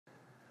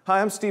Hi,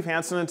 I'm Steve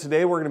Hansen, and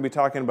today we're going to be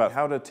talking about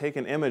how to take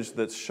an image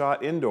that's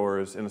shot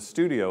indoors in a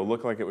studio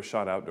look like it was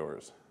shot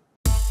outdoors.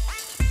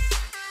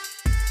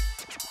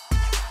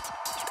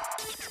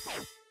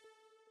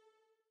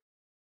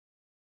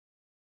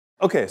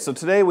 Okay, so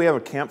today we have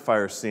a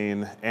campfire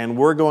scene, and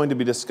we're going to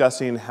be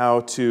discussing how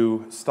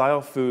to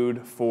style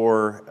food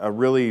for a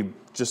really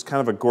just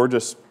kind of a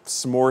gorgeous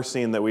s'more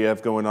scene that we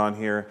have going on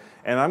here.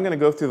 And I'm going to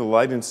go through the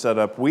lighting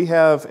setup. We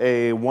have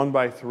a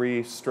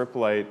 1x3 strip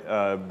light,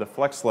 the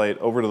flex light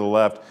over to the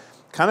left,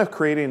 kind of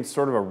creating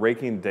sort of a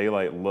raking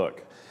daylight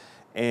look.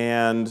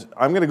 And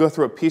I'm going to go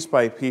through it piece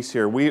by piece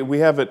here. We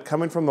have it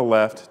coming from the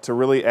left to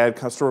really add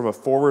sort of a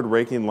forward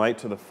raking light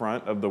to the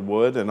front of the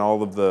wood and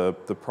all of the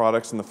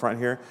products in the front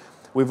here.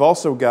 We've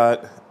also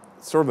got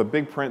sort of a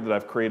big print that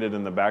I've created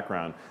in the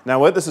background. Now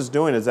what this is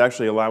doing is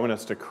actually allowing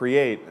us to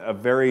create a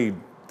very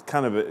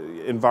kind of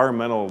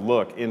environmental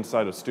look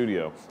inside a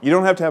studio. You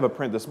don't have to have a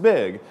print this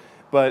big,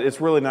 but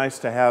it's really nice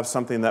to have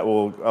something that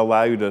will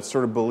allow you to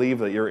sort of believe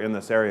that you're in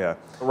this area.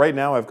 Right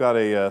now I've got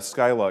a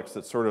Skylux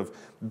that's sort of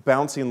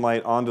bouncing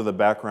light onto the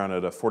background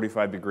at a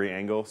 45-degree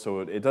angle,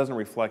 so it doesn't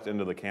reflect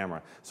into the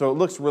camera. So it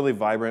looks really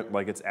vibrant,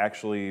 like it's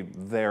actually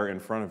there in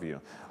front of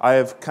you. I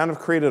have kind of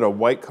created a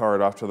white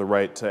card off to the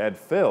right to add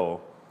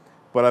fill,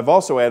 but I've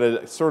also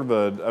added sort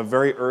of a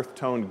very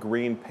earth-toned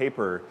green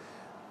paper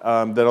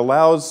that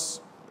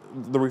allows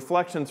the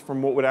reflections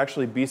from what would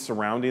actually be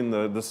surrounding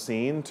the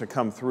scene to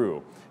come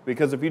through.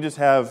 Because if you just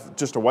have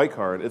just a white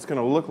card, it's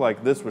going to look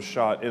like this was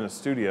shot in a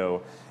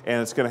studio,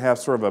 and it's going to have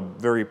sort of a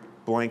very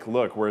blank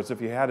look, whereas if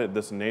you had it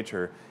this in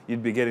nature,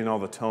 you'd be getting all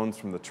the tones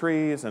from the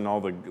trees and all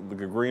the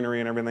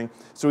greenery and everything.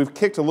 So we've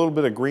kicked a little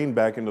bit of green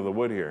back into the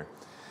wood here.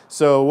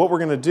 So what we're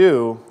going to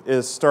do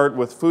is start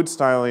with food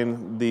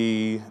styling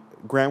the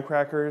graham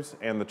crackers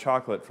and the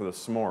chocolate for the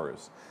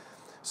s'mores.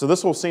 So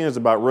this whole scene is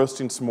about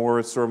roasting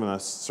s'mores sort of in a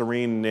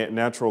serene,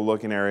 natural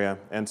looking area.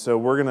 And so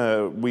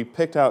we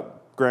picked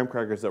out graham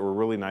crackers that were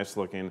really nice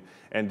looking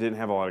and didn't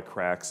have a lot of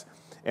cracks.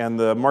 And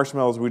the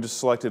marshmallows, we just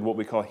selected what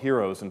we call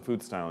heroes in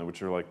food styling,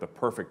 which are like the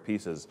perfect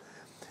pieces.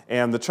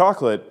 And the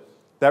chocolate,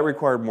 that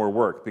required more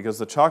work because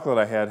the chocolate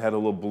I had a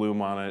little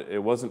bloom on it. It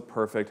wasn't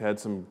perfect, had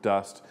some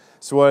dust.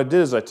 So what I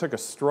did is I took a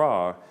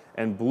straw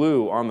and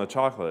blew on the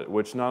chocolate,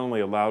 which not only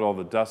allowed all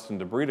the dust and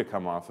debris to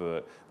come off of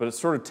it, but it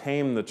sort of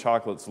tamed the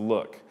chocolate's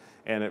look.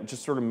 And it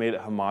just sort of made it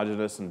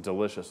homogeneous and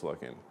delicious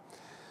looking.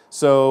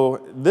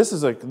 So this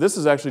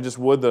is actually just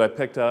wood that I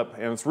picked up,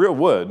 and it's real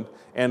wood,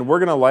 and we're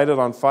going to light it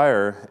on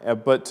fire,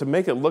 but to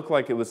make it look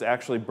like it was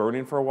actually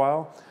burning for a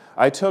while,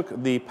 I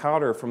took the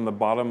powder from the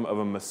bottom of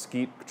a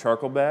mesquite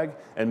charcoal bag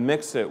and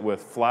mixed it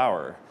with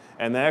flour,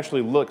 and that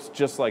actually looks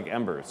just like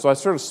embers. So I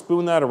sort of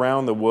spooned that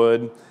around the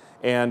wood,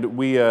 and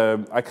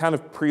I kind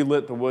of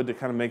pre-lit the wood to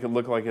kind of make it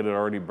look like it had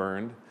already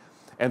burned.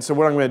 And so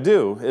what I'm going to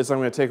do is I'm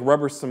going to take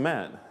rubber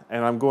cement,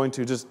 and I'm going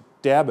to just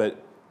dab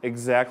it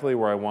exactly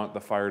where I want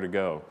the fire to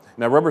go.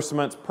 Now rubber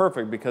cement's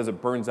perfect because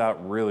it burns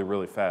out really,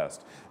 really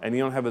fast. And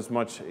you don't have as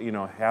much,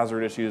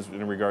 hazard issues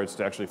in regards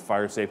to actually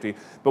fire safety.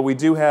 But we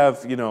do have,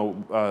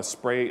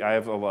 spray. I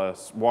have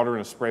water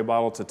in a spray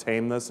bottle to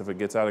tame this if it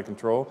gets out of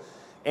control.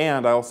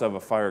 And I also have a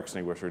fire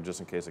extinguisher just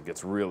in case it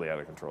gets really out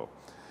of control.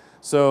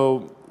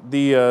 So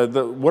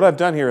what I've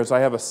done here is I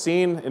have a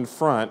scene in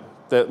front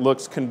that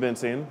looks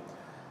convincing.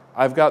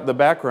 I've got the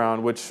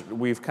background, which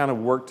we've kind of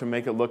worked to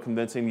make it look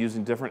convincing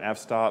using different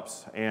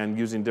f-stops and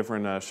using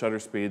different shutter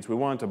speeds. We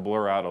want it to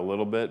blur out a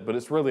little bit, but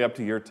it's really up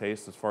to your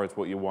taste as far as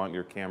what you want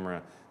your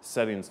camera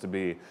settings to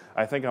be.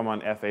 I think I'm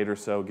on f8 or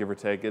so, give or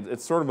take.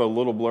 It's sort of a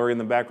little blurry in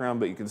the background,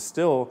 but you can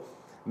still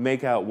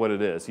make out what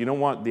it is. You don't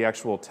want the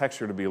actual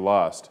texture to be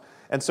lost.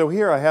 And so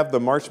here I have the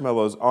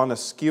marshmallows on a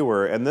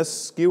skewer, and this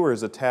skewer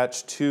is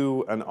attached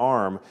to an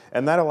arm,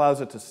 and that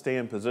allows it to stay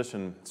in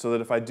position so that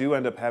if I do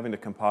end up having to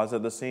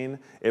composite the scene,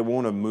 it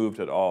won't have moved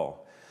at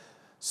all.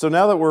 So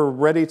now that we're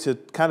ready to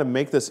kind of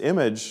make this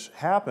image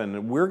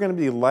happen, we're going to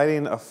be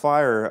lighting a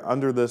fire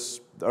under these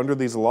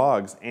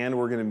logs, and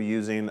we're going to be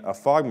using a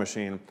fog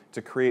machine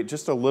to create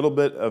just a little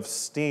bit of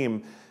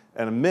steam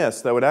and a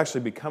mist that would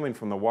actually be coming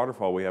from the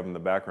waterfall we have in the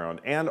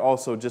background, and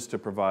also just to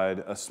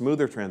provide a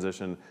smoother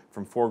transition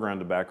from foreground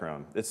to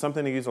background. It's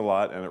something to use a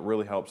lot, and it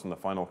really helps in the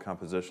final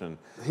composition.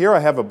 Here I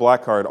have a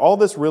black card. All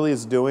this really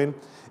is doing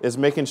is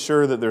making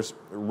sure that there's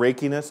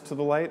rakiness to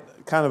the light,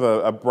 kind of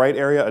a bright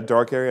area, a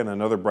dark area, and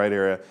another bright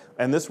area,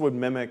 and this would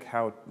mimic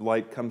how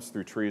light comes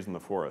through trees in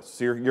the forest.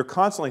 So you're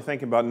constantly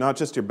thinking about not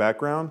just your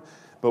background,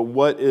 but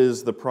what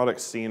is the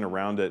product scene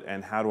around it,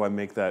 and how do I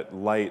make that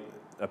light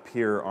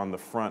appear on the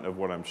front of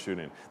what I'm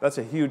shooting. That's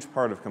a huge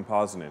part of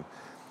compositing.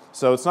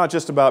 So it's not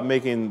just about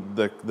making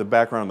the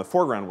background and the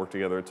foreground work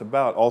together, it's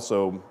about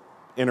also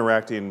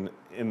interacting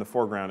in the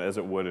foreground as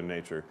it would in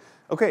nature.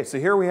 Okay, so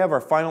here we have our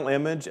final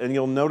image, and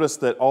you'll notice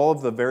that all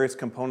of the various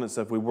components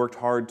that we worked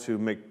hard to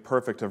make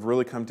perfect have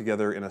really come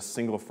together in a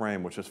single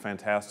frame, which is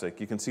fantastic.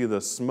 You can see the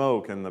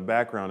smoke and the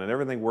background and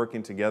everything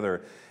working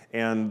together.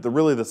 And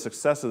really the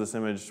success of this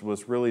image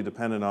was really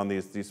dependent on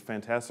these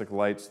fantastic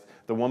lights,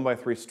 the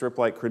 1x3 strip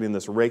light creating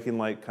this raking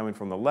light coming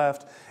from the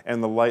left,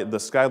 and the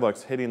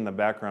skylux hitting the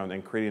background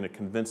and creating a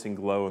convincing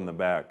glow in the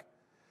back.